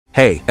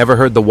Hey, ever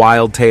heard the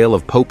wild tale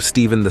of Pope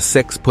Stephen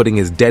VI putting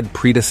his dead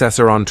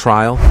predecessor on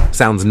trial?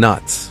 Sounds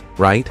nuts,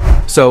 right?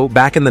 So,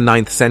 back in the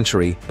 9th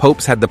century,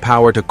 popes had the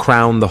power to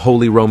crown the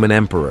Holy Roman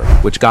Emperor,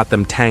 which got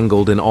them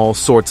tangled in all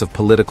sorts of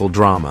political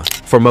drama.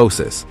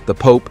 Formosus, the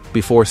pope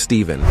before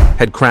Stephen,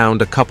 had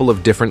crowned a couple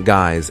of different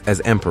guys as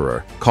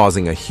emperor,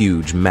 causing a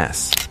huge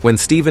mess. When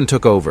Stephen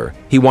took over,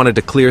 he wanted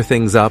to clear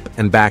things up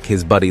and back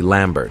his buddy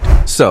Lambert.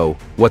 So,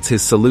 what's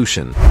his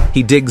solution?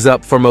 He digs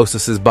up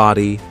Formosus's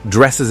body,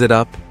 dresses it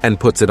up, and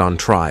puts it on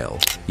trial.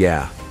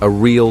 Yeah, a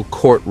real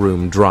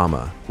courtroom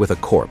drama with a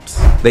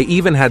corpse. They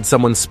even had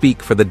someone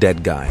speak for the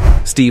dead guy.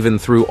 Stephen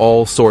threw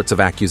all sorts of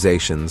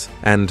accusations,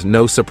 and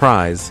no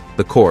surprise,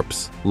 the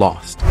corpse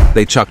lost.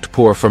 They chucked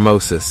poor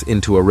Formosus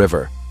into a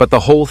river. But the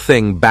whole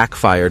thing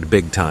backfired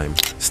big time.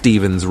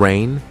 Stephen's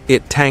reign?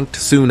 It tanked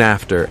soon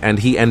after, and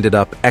he ended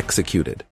up executed.